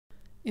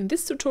In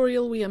this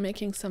tutorial we are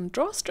making some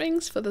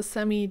drawstrings for the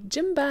Sami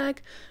Gym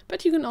Bag,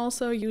 but you can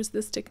also use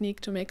this technique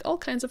to make all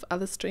kinds of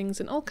other strings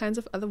in all kinds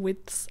of other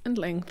widths and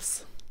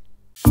lengths.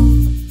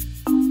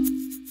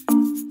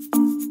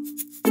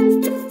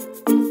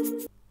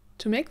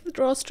 To make the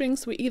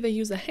drawstrings we either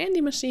use a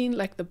handy machine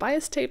like the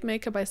bias tape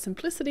maker by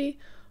Simplicity,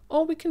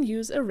 or we can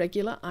use a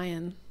regular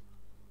iron.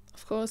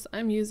 Of course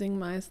I'm using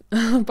my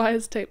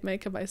bias tape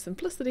maker by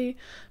Simplicity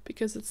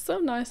because it's so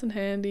nice and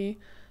handy.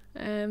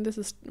 And this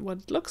is what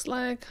it looks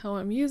like, how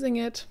I'm using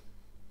it.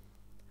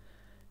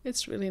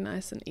 It's really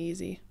nice and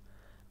easy.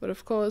 But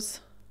of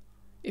course,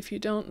 if you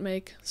don't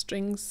make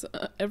strings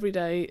every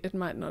day, it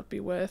might not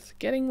be worth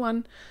getting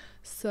one.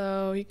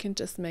 So you can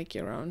just make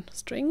your own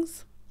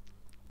strings.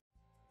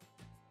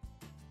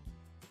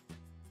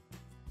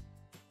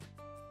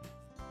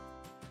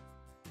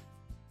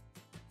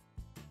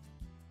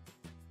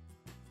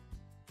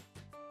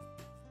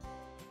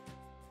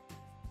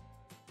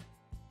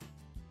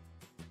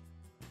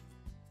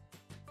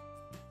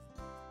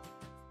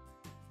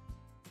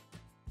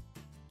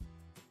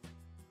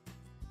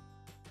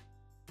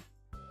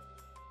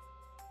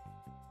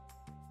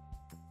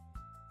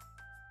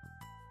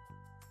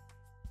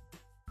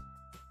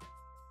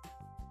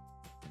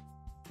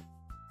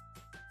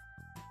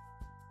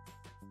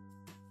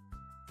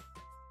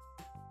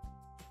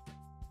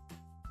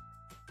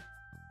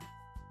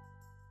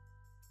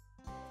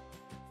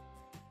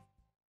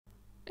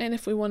 And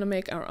if we want to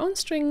make our own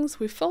strings,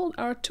 we fold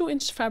our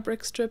 2-inch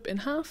fabric strip in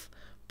half,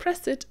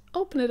 press it,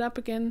 open it up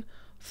again,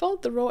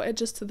 fold the raw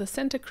edges to the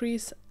center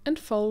crease, and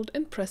fold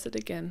and press it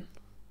again.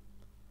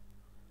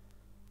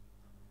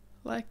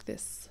 Like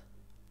this.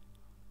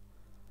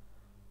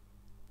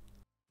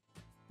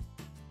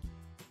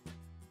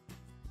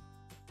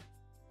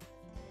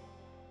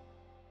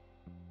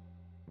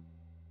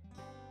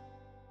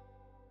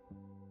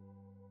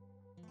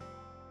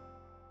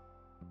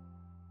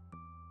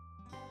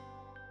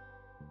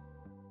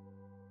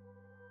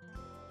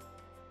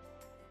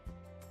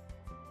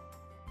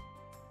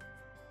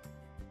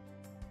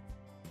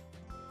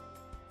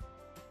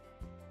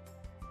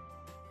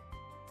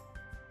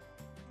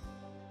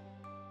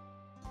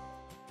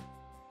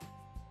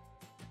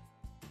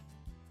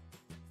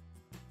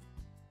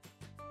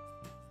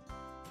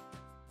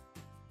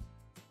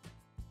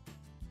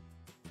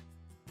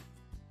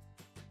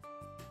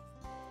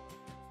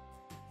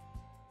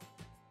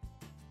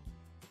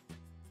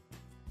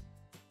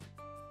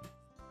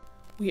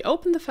 We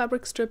open the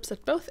fabric strips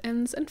at both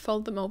ends and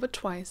fold them over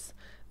twice.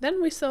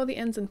 Then we sew the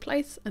ends in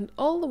place and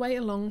all the way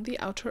along the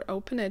outer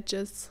open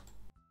edges.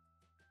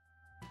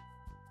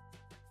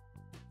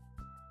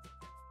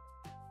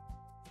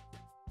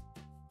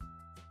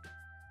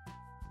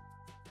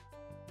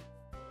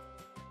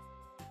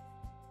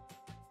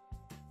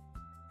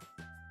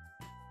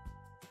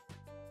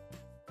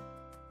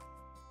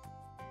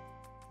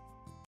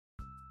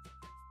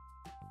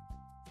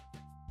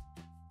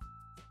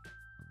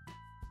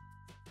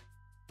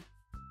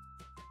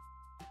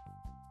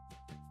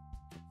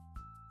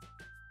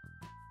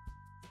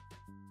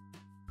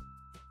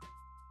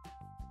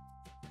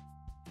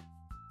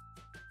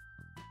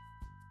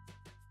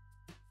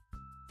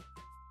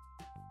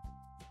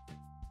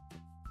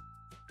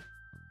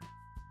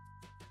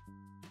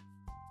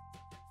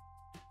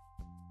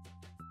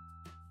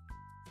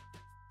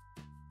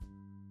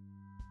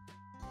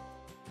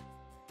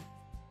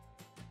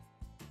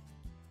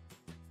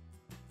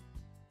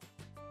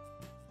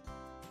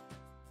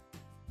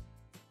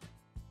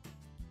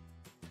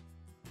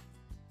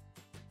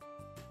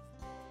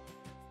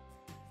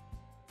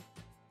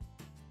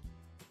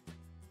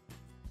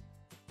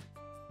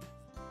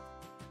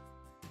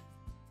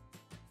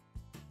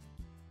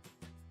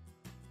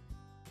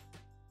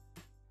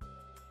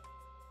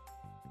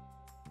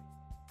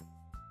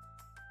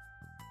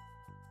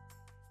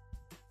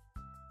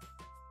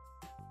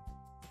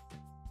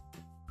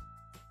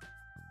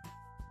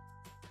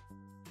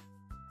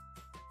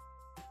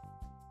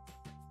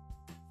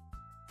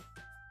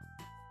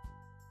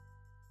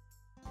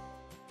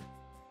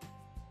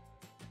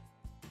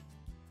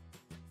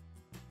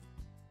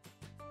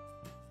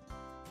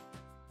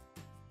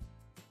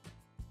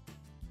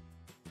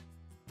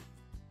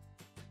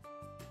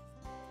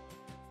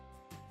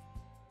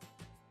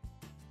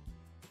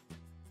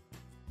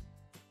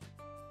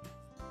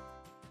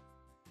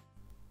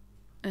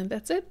 And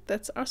that's it,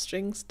 that's our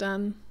strings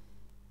done.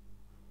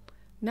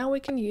 Now we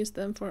can use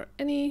them for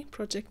any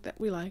project that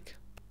we like.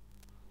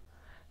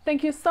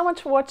 Thank you so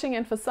much for watching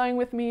and for sewing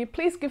with me.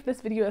 Please give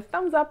this video a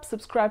thumbs up,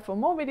 subscribe for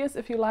more videos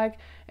if you like,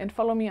 and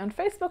follow me on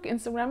Facebook,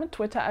 Instagram and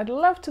Twitter. I'd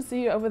love to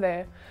see you over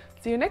there.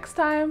 See you next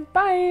time,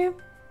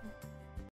 bye!